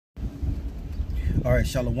All right,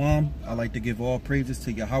 Shalom. I like to give all praises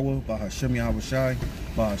to Yahawah, BaHaSham, Yahawashi,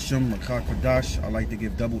 BaHaSham, Rawchaa, Qadash. I like to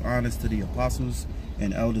give double honors to the apostles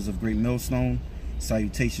and elders of GreatMillStone.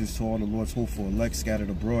 Salutations to all the Lord's hopeful elect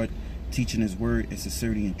scattered abroad, teaching his word in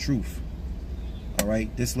sincerity and truth. All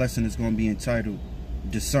right, this lesson is going to be entitled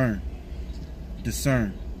Discern.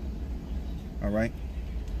 Discern. All right.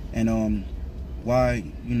 And why,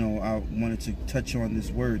 I wanted to touch on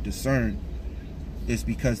this word discern is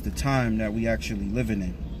because the time that we actually living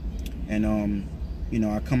in. And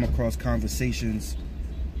I come across conversations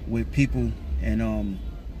with people and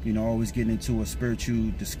always getting into a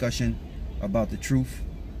spiritual discussion about the truth.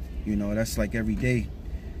 That's like every day,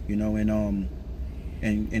 and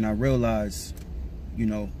I realize,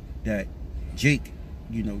 that Jake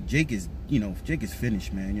is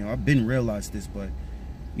finished, man. I've been realized this, but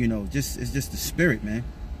it's just the spirit, man.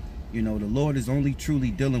 The Lord is only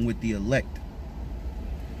truly dealing with the elect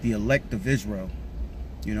of Israel.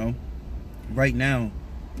 Right now,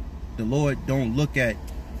 the Lord don't look at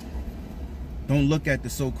the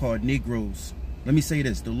so-called Negroes. Let me say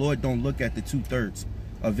this: the Lord don't look at the 2/3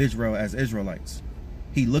 of Israel as Israelites.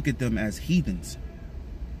 He look at them as heathens.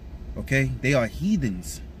 Okay, they are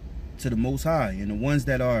heathens to the Most High, and the ones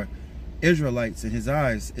that are Israelites in His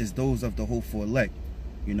eyes is those of the hopeful elect.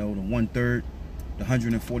 The 1/3, the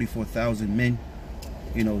 144,000 men.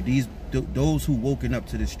 Those who woken up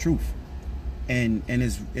to this truth, and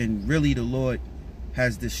really the Lord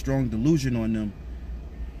has this strong delusion on them,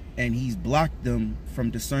 and He's blocked them from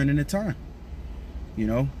discerning the time.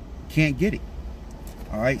 Can't get it.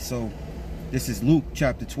 All right, so this is Luke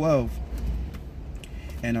chapter 12,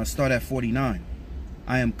 and I'll start at 49.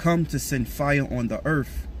 I am come to send fire on the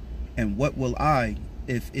earth, and what will I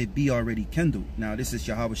if it be already kindled? Now this is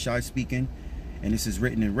Yahawashi speaking, and this is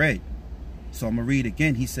written in red. So I'm gonna read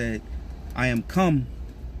again. He said, I am come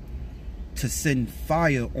to send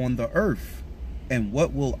fire on the earth, and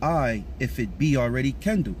what will I if it be already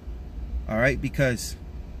kindled? All right, because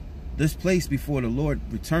this place before the Lord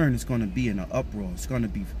return is going to be in an uproar. It's going to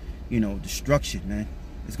be, destruction, man.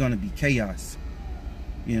 It's going to be chaos.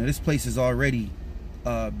 This place is already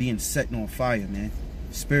being set on fire, man.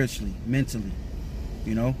 Spiritually, mentally,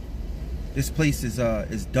 this place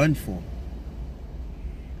is done for.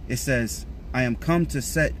 It says, I am come to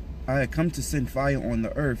send fire on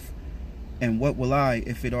the earth, and what will I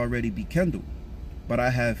if it already be kindled? But I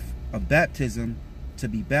have a baptism to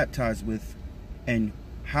be baptized with, and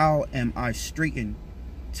how am I straitened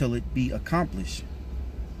till it be accomplished?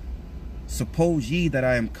 Suppose ye that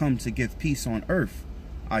I am come to give peace on earth?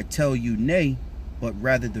 I tell you nay, but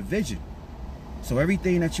rather division. So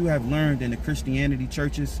everything that you have learned in the Christianity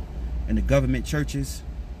churches and the government churches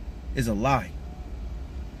is a lie.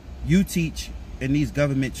 You teach in these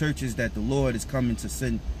government churches that the Lord is coming to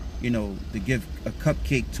send, to give a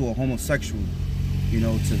cupcake to a homosexual,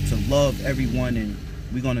 to love everyone, and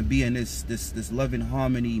we're going to be in this loving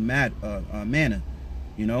harmony manner.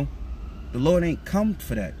 The Lord ain't come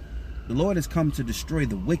for that. The Lord has come to destroy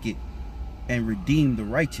the wicked and redeem the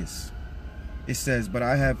righteous. It says, but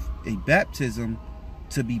I have a baptism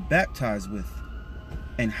to be baptized with,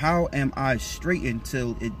 and how am I straitened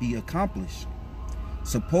till it be accomplished?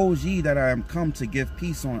 Suppose ye that I am come to give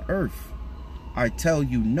peace on earth? I tell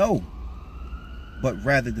you no, but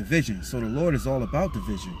rather division. So the Lord is all about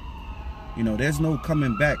division. There's no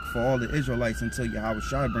coming back for all the Israelites until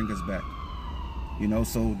Yahawashi bring us back.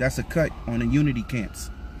 So that's a cut on the unity camps.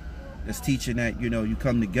 That's teaching that, you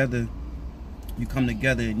come together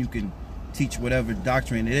and you can teach whatever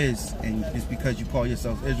doctrine it is, and it's because you call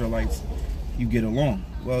yourselves Israelites, you get along.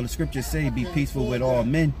 Well, the scriptures say be peaceful with all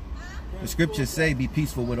men. The scriptures say be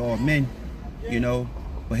peaceful with all men,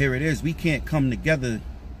 but here it is. We can't come together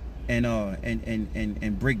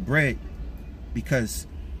and break bread because,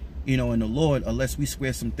 in the Lord, unless we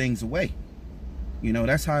square some things away.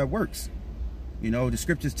 That's how it works. The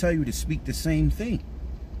scriptures tell you to speak the same thing.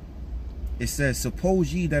 It says,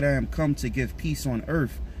 suppose ye that I am come to give peace on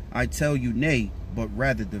earth? I tell you nay, but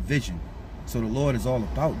rather division. So the Lord is all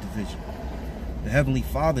about division. The Heavenly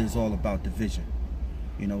Father is all about division.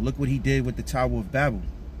 Look what He did with the Tower of Babel.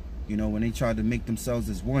 When they tried to make themselves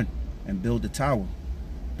as one and build the tower.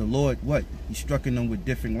 The Lord, He struck in them with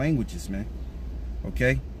different languages, man.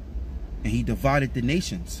 Okay? And He divided the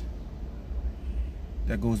nations.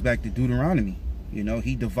 That goes back to Deuteronomy.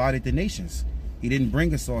 He divided the nations. He didn't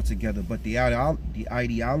bring us all together, but the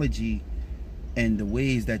ideology and the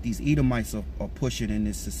ways that these Edomites are pushing in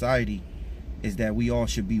this society is that we all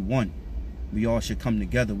should be one. We all should come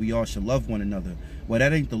together. We all should love one another. Well,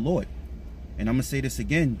 that ain't the Lord. And I'm going to say this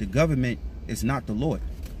again. The government is not the Lord.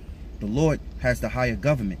 The Lord has the higher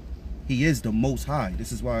government. He is the Most High.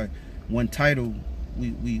 This is why one title we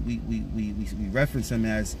reference him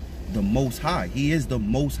as the Most High. He is the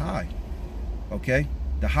Most High. Okay,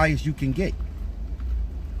 the highest you can get.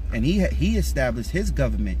 And he established his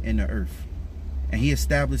government in the earth, and he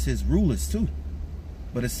established his rulers too.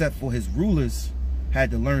 But except for his rulers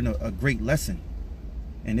had to learn a great lesson,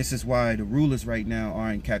 and this is why the rulers right now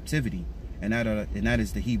are in captivity, and that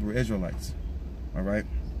is the Hebrew Israelites. All right.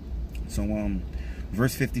 So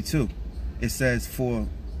verse 52, it says, "For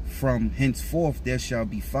from henceforth there shall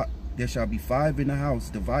be five in the house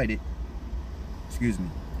divided." Excuse me.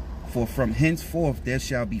 "For from henceforth there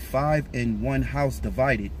shall be five in one house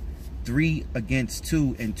divided, 3 against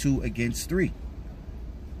 2, and 2 against 3.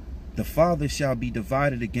 The father shall be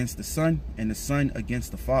divided against the son, and the son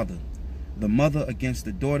against the father. The mother against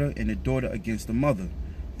the daughter, and the daughter against the mother.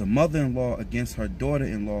 The mother-in-law against her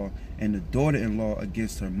daughter-in-law, and the daughter-in-law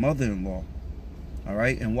against her mother-in-law." All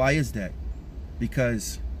right. And why is that?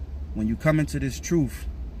 Because when you come into this truth,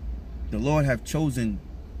 the Lord have chosen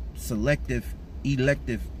selective,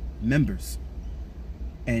 elective members.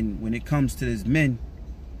 And when it comes to his men,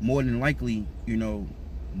 more than likely, you know,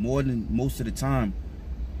 more than most of the time,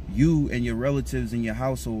 you and your relatives in your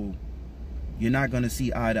household, you're not going to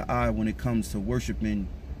see eye to eye when it comes to worshiping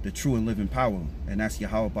the true and living power. And that's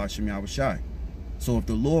Yahawah, BaHaSham, Yahawashi. So if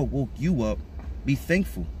the Lord woke you up, be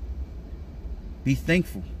thankful. Be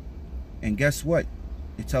thankful. And guess what?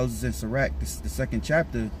 It tells us in Sirach, the 2nd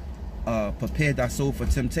chapter, prepare thy soul for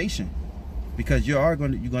temptation. Because you're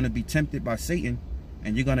going to be tempted by Satan,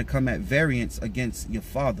 and you're going to come at variance against your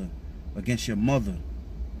father, against your mother,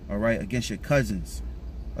 all right, against your cousins,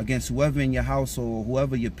 against whoever in your household,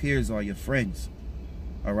 whoever your peers are, your friends.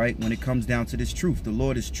 All right, when it comes down to this truth, the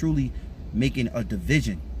Lord is truly making a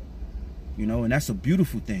division, you know, and that's a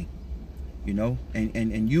beautiful thing, you know.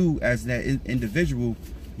 And you as that individual,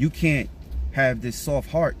 you can't have this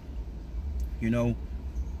soft heart, you know.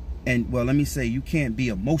 And well, let me say, you can't be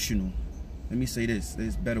emotional. Let me say this,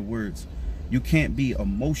 there's better words. You can't be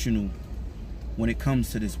emotional when it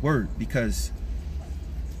comes to this word, because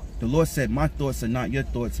the Lord said, my thoughts are not your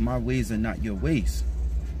thoughts, my ways are not your ways.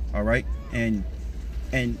 All right. And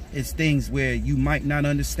it's things where you might not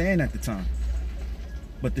understand at the time,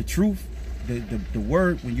 but the truth, the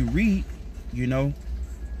word, when you read, you know,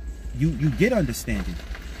 you get understanding.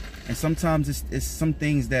 And sometimes it's some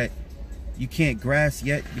things that you can't grasp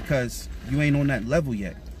yet because you ain't on that level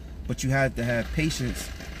yet. But you have to have patience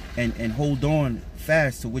and hold on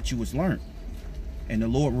fast to what you was learned. And the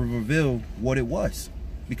Lord will reveal what it was.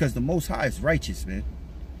 Because the Most High is righteous, man.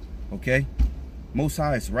 Okay? Most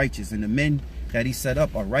High is righteous. And the men that he set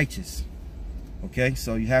up are righteous. Okay?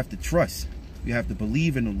 So you have to trust. You have to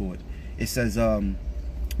believe in the Lord. It says,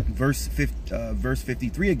 verse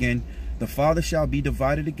 53 again, "The father shall be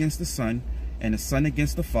divided against the son, and the son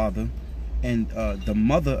against the father, and the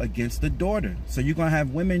mother against the daughter." So you're going to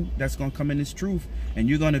have women that's going to come in this truth, and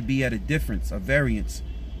you're going to be at a difference, a variance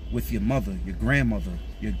with your mother, your grandmother,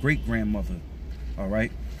 your great-grandmother. All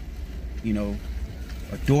right? You know,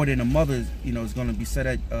 a daughter and a mother, you know, is going to be set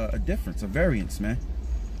at a difference, a variance, man.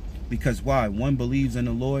 Because why? One believes in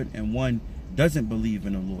the Lord and one doesn't believe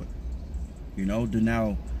in the Lord. You know,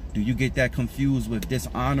 do you get that confused with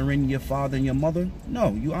dishonoring your father and your mother?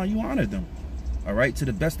 No, you honor them. All right, to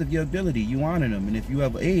the best of your ability, you honor them. And if you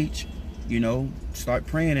have age, you know, start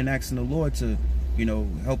praying and asking the Lord to, you know,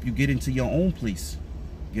 help you get into your own place.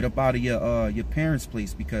 Get up out of your parents'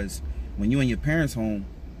 place, because when you're in your parents' home,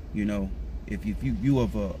 you know, if you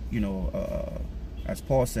of a, you know, as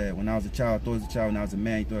Paul said, when I was a child, I thought I was a child. When I was a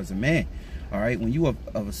man, I thought I was a man. All right, when you of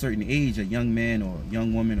a certain age, a young man or a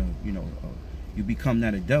young woman, or, you know, you become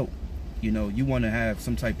that adult, you know, you want to have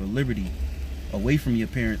some type of liberty away from your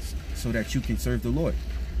parents so that you can serve the Lord.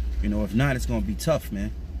 You know, if not, it's going to be tough,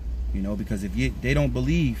 man. You know, because if they don't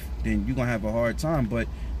believe, then you're going to have a hard time. But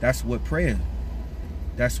that's what prayer,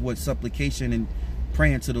 that's what supplication and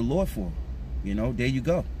praying to the Lord for. You know, there you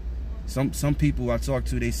go. Some people I talk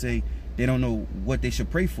to, they say they don't know what they should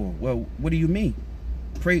pray for. Well, what do you mean?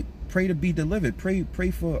 Pray to be delivered. Pray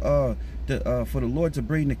for the Lord to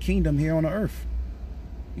bring the kingdom here on the earth.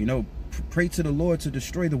 You know, pray to the Lord to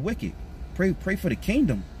destroy the wicked. Pray for the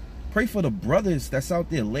kingdom. Pray for the brothers that's out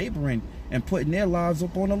there laboring and putting their lives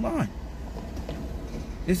up on the line.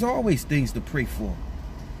 There's always things to pray for.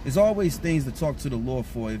 There's always things to talk to the Lord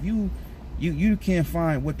for. If you can't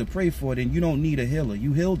find what to pray for, then you don't need a healer.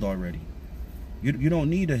 You healed already. You don't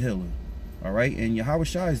need a healer. All right? And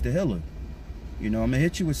Yahawashi is the healer. You know, I'm going to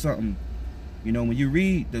hit you with something. You know, when you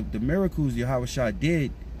read the miracles Yahawashi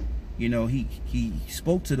did, you know, he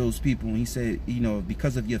spoke to those people and he said, you know,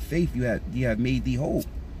 because of your faith, you have made thee whole.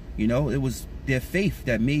 You know, it was their faith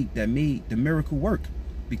that made the miracle work,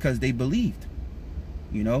 because they believed.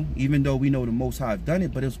 You know, even though we know the Most High have done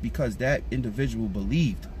it, but it was because that individual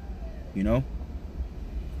believed. You know,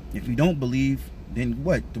 if you don't believe, then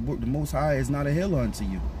what? The Most High is not a healer unto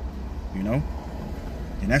you. You know,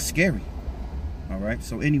 and that's scary. All right.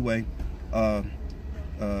 So anyway,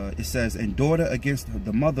 it says, and daughter against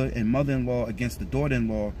the mother, and mother-in-law against the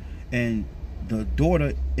daughter-in-law, and the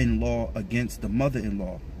daughter-in-law against the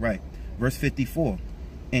mother-in-law. Right. Verse 54.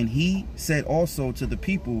 And he said also to the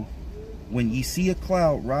people, when ye see a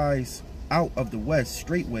cloud rise out of the west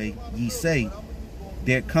straightway, ye say,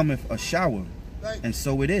 there cometh a shower, and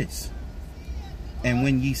so it is. And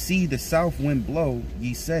when ye see the south wind blow,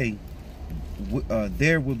 ye say,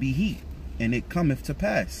 there will be heat, and it cometh to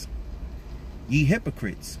pass. Ye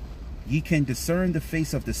hypocrites, ye can discern the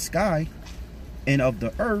face of the sky and of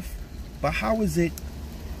the earth, but how is it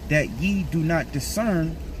that ye do not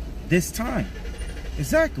discern this time?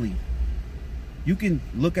 Exactly. You can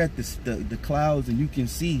look at the clouds and you can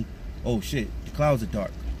see, oh shit, the clouds are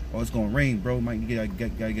dark. Oh, it's gonna rain, bro. Might gotta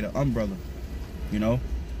get an umbrella. You know,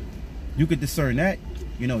 you could discern that.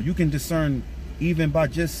 You know, you can discern even by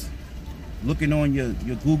just looking on your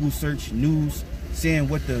Google search news, seeing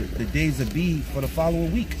what the days will be for the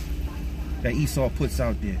following week that Esau puts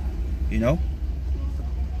out there. You know,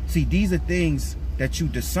 see, these are things that you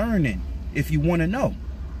discern in if you want to know.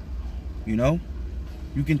 You know,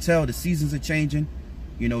 you can tell the seasons are changing.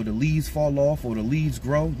 You know, the leaves fall off or the leaves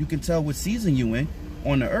grow. You can tell what season you in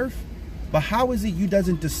on the earth. But how is it you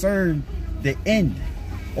doesn't discern the end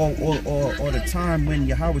or the time when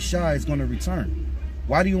Yahawashi is going to return?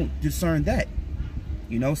 Why do you don't discern that?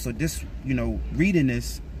 You know, so this, you know, reading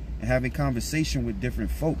this and having conversation with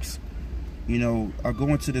different folks, you know, are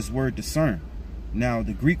going to this word discern. Now,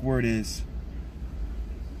 the Greek word is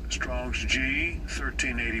Strong's G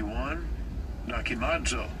 1381.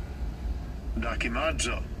 Dakimadzo.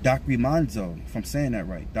 Dakrimanzo, if I'm saying that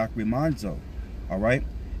right. Dakrimanzo. All right.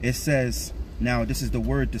 It says, now this is the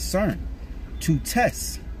word discern. To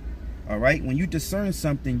test. All right. When you discern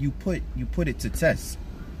something, you put it to test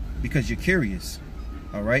because you're curious.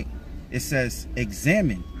 All right. It says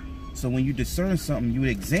examine. So when you discern something, you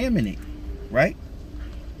examine it. Right.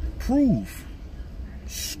 Prove.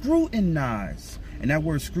 Scrutinize. And that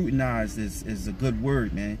word scrutinize is a good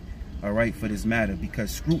word, man. All right, for this matter, because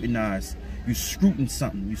scrutinize, you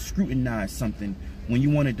scrutinize something when you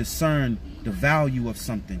want to discern the value of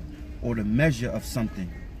something or the measure of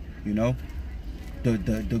something, you know,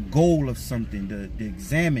 the goal of something, the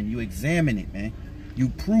examine, you examine it, man. You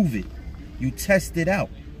prove it, you test it out,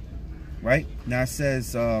 right? Now it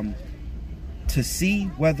says to see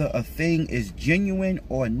whether a thing is genuine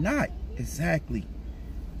or not. Exactly.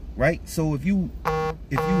 Right? So if you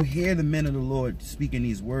hear the men of the Lord speaking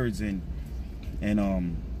these words and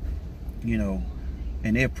you know,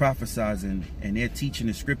 and they're prophesying and they're teaching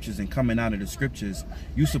the scriptures and coming out of the scriptures,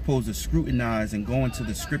 you're supposed to scrutinize and go into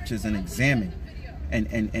the scriptures and examine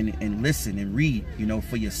and listen and read, you know,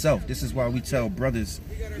 for yourself. This is why we tell brothers,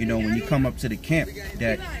 you know, when you come up to the camp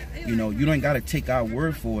that, you know, you don't got to take our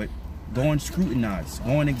word for it. Go and scrutinize,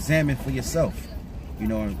 go and examine for yourself. You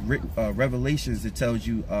know, in Revelations, it tells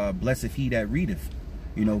you, blessed he that readeth.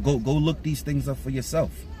 You know, go look these things up for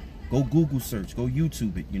yourself. Go Google search, go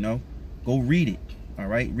YouTube it, you know. Go read it, all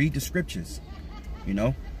right? Read the scriptures, you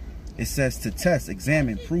know. It says to test,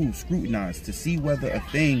 examine, prove, scrutinize, to see whether a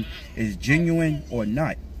thing is genuine or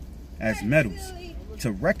not, as metals.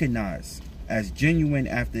 To recognize as genuine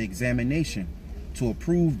after examination. To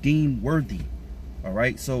approve, deem worthy, all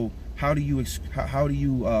right? So how do you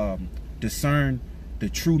discern the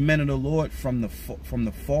true men of the Lord from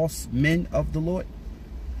the false men of the Lord?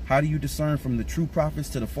 How do you discern from the true prophets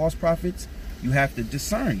to the false prophets? You have to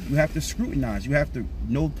discern. You have to scrutinize. You have to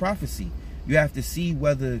know prophecy. You have to see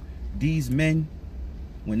whether these men,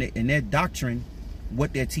 when they in their doctrine,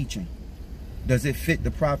 what they're teaching, does it fit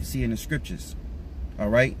the prophecy in the scriptures? All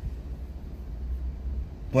right.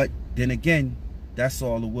 But then again, that's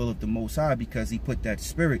all the will of the Most High, because he put that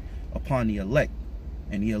spirit upon the elect.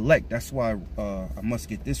 And the elect, that's why I must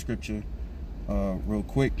get this scripture real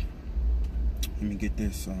quick. Let me get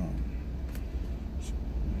this.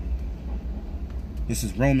 This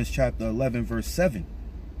is Romans chapter 11, verse 7.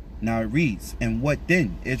 Now it reads, and what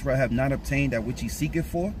then? Israel have not obtained that which he seeketh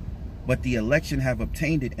for, but the election have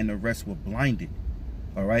obtained it, and the rest were blinded.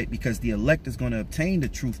 All right? Because the elect is going to obtain the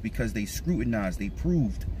truth because they scrutinized, they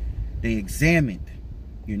proved, they examined,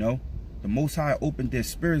 you know. The Most High opened their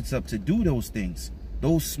spirits up to do those things.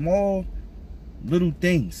 Those small little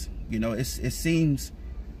things, you know, it seems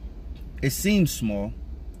small,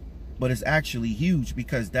 but it's actually huge,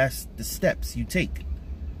 because that's the steps you take,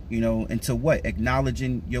 you know, into what?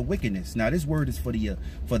 Acknowledging your wickedness. Now, this word is for the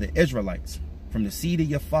Israelites, from the seed of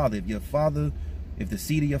your father. If the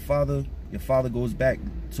seed of your father goes back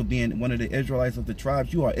to being one of the Israelites of the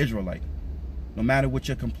tribes, you are Israelite. No matter what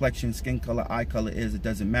your complexion, skin color, eye color is, it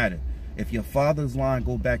doesn't matter. If your father's line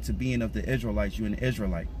go back to being of the Israelites, you're an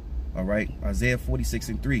Israelite. All right. Isaiah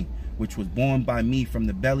 46:3, which was born by me from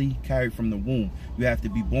the belly, carried from the womb. You have to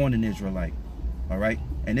be born an Israelite. All right.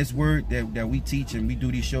 And this word that we teach and we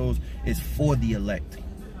do these shows is for the elect.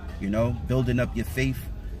 You know, building up your faith.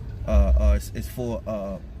 It's for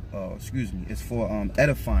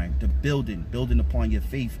edifying, to building upon your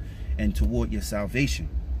faith and toward your salvation.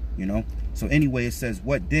 You know. So anyway, it says,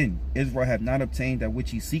 what then? Israel have not obtained that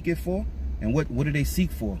which he seeketh for. And what do they seek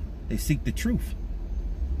for? They seek the truth.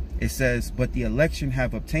 It says, but the election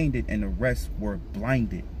have obtained it, and the rest were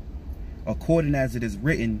blinded. According as it is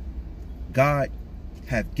written, God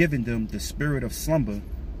hath given them the spirit of slumber,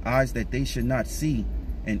 eyes that they should not see,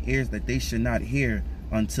 and ears that they should not hear,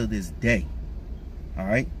 until this day. All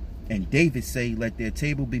right. And David say, let their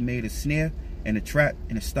table be made a snare, and a trap,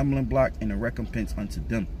 and a stumbling block, and a recompense unto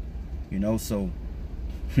them. You know, so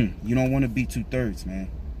you don't want to be 2/3, man.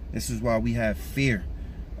 This is why we have fear.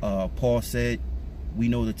 Paul said, we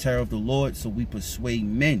know the terror of the Lord, so we persuade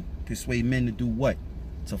men. Persuade men to do what?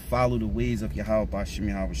 To follow the ways of Yahawah, BaHaSham,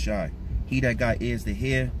 Yahawashi. He that got ears to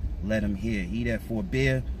hear, let him hear. He that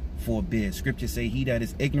forbear, forbear. Scripture say, he that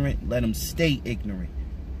is ignorant, let him stay ignorant.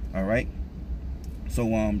 All right. So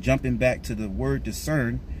jumping back to the word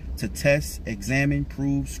discern, to test, examine,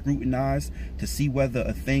 prove, scrutinize, to see whether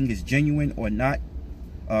a thing is genuine or not,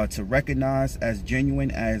 to recognize as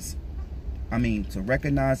genuine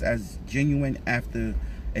after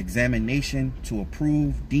examination, to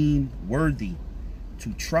approve, deem worthy,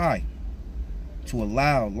 to try, to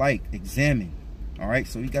allow, like, examine. All right,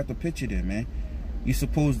 so you got the picture there, man. You're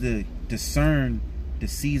supposed to discern the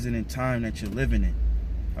season and time that you're living in.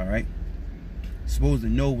 All right, you're supposed to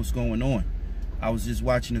know what's going on. I was just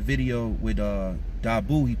watching a video with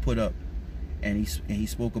Dabu he put up, and he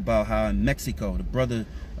spoke about how in Mexico, the brother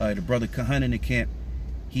Kahan in the camp,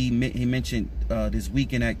 he mentioned this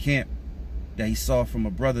weekend at camp that he saw from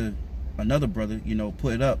another brother, you know,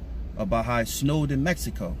 put it up about how it snowed in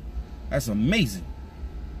Mexico. That's amazing.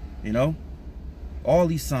 You know, all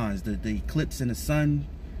these signs, the eclipse in the sun,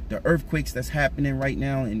 the earthquakes that's happening right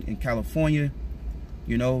now in California,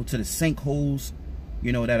 you know, to the sinkholes,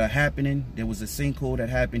 you know, that are happening. There was a sinkhole that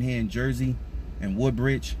happened here in Jersey, in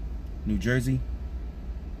Woodbridge, New Jersey.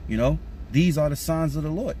 You know, these are the signs of the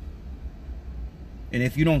Lord. And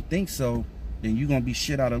if you don't think so, then you're going to be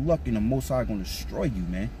shit out of luck, and the Most High going to destroy you,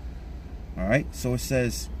 man. All right. So it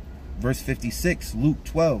says, verse 56, Luke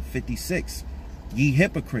 12:56, ye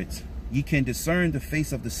hypocrites, ye can discern the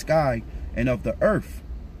face of the sky and of the earth.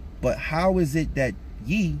 But how is it that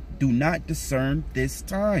ye do not discern this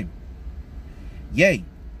time? Yea,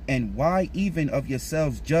 and why even of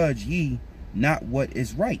yourselves judge ye not what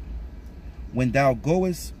is right? When thou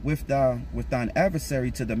goest with thine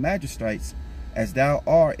adversary to the magistrates, as thou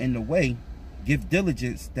art in the way, give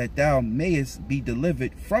diligence that thou mayest be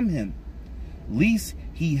delivered from him. Lest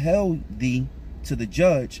he held thee to the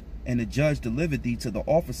judge, and the judge delivered thee to the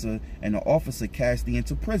officer, and the officer cast thee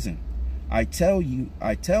into prison. I tell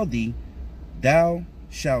thee, thou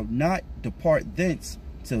shalt not depart thence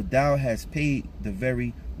till thou hast paid the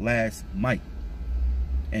very last mite.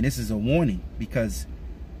 And this is a warning, because,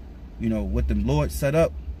 you know, what the Lord set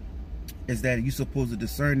up is that you're supposed to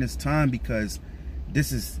discern this time, because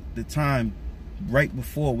this is the time right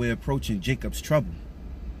before we're approaching Jacob's trouble.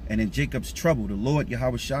 And in Jacob's trouble, the Lord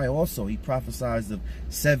Yahawashi also, he prophesies of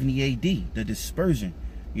 70 AD, the dispersion,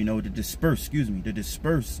 you know, the disperse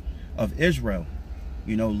of Israel,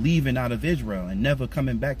 you know, leaving out of Israel and never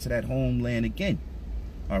coming back to that homeland again.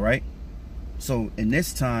 All right. So in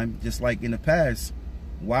this time, just like in the past,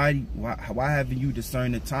 why haven't you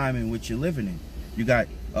discerned the time in which you're living in? You got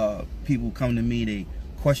people come to me, they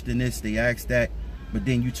question this, they ask that, but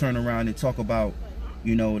then you turn around and talk about,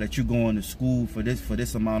 you know, that you're going to school for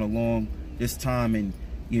this amount of long, this time, and,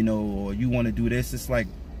 you know, or you want to do this. It's like,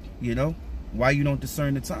 you know, why you don't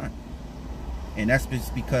discern the time? And that's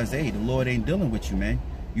just because, hey, the Lord ain't dealing with you, man.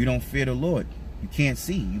 You don't fear the Lord. You can't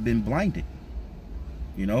see. You've been blinded.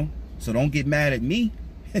 You know, so don't get mad at me.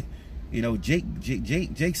 You know,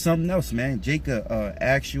 Jake's something else, man. Jake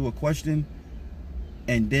asks you a question,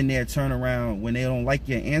 and then they'll turn around when they don't like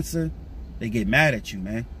your answer. They get mad at you,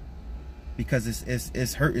 man, because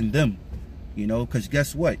it's hurting them. You know, because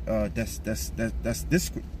guess what? That's this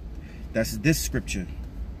scripture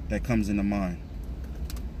that comes into mind.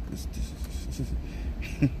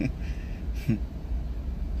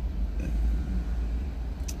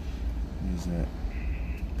 Where's that?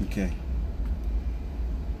 Okay.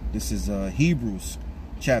 This is Hebrews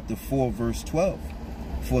chapter 4 verse 12.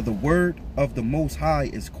 For the word of the Most High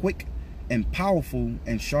is quick and powerful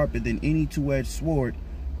and sharper than any two-edged sword,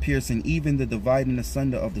 piercing even the dividing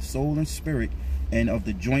asunder of the soul and spirit, and of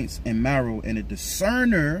the joints and marrow, and a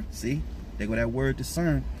discerner, see, there go that word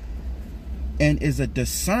discern, and is a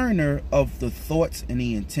discerner of the thoughts and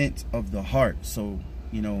the intent of the heart. So,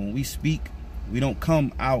 you know, when we speak, we don't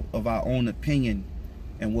come out of our own opinion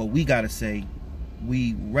and what we got to say.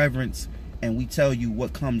 We reverence and we tell you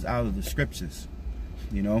what comes out of the scriptures.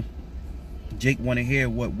 You know, Jake want to hear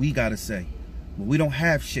what we got to say, but we don't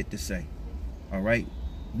have shit to say. All right.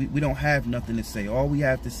 We don't have nothing to say. All we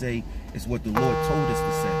have to say is what the Lord told us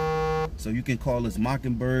to say. So you can call us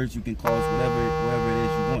mockingbirds. You can call us whatever it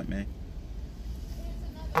is you want, man.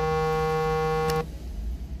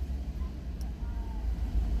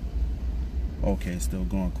 Okay, it's still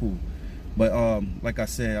going, cool. But like I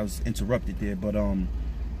said, I was interrupted there. But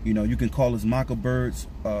you know, you can call us mockingbirds.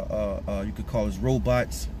 You could call us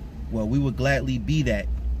robots. Well, we would gladly be that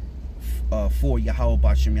for Yahawah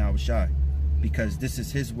BaHaSham Yahawashi, because this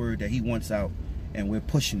is his word that he wants out, and we're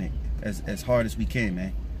pushing it as hard as we can,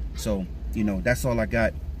 man. So, you know, that's all I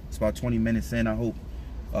got. It's about 20 minutes in. I hope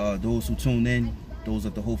those who tune in, those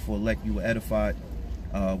of the hopeful elect, you were edified.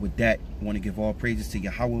 With that, I want to give all praises to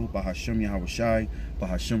Yahawah BaHaSham Yahawashi,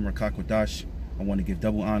 BaHaSham Rawchaa Qadash. I want to give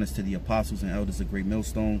double honors to the apostles and elders of Great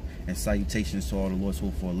Millstone, and salutations to all the Lord's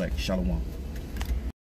hopeful elect. Shalom.